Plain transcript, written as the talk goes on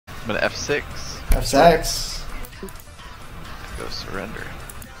I'm gonna F6. fsex. Go surrender.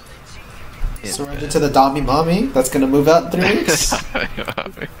 Surrender to the Dami Mommy. That's gonna move out in 3 weeks.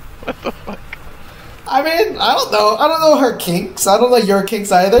 What the fuck? I mean, I don't know. I don't know her kinks. I don't know your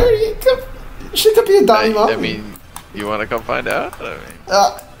kinks either. She could be a Dami Mommy. I mean, you wanna come find out? I mean...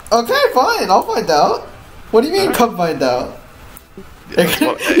 Okay, fine. I'll find out. What do you mean, right. come find out? Well,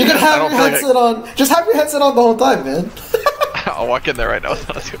 you can have your headset on. Just have your headset on the whole time, man. I'll walk in there right now.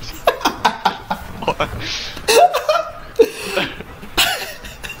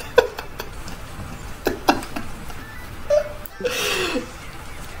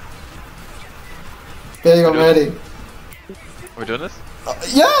 Babe, I'm ready. We're doing this?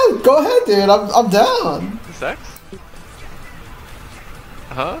 Yeah, go ahead, dude. I'm down. Sex?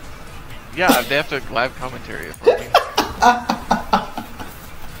 Huh? Yeah, they have to live commentary for me.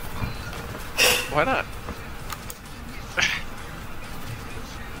 Why not?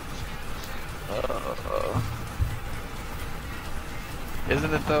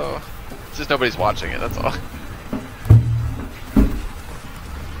 Isn't it though? It's just nobody's watching it, that's all.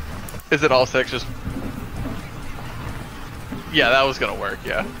 Is it all sex just... Yeah, that was gonna work,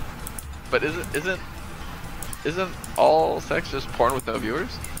 yeah. But isn't all sex just porn with no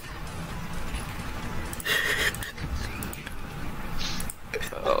viewers?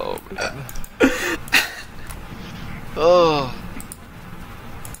 Oh man. Oh.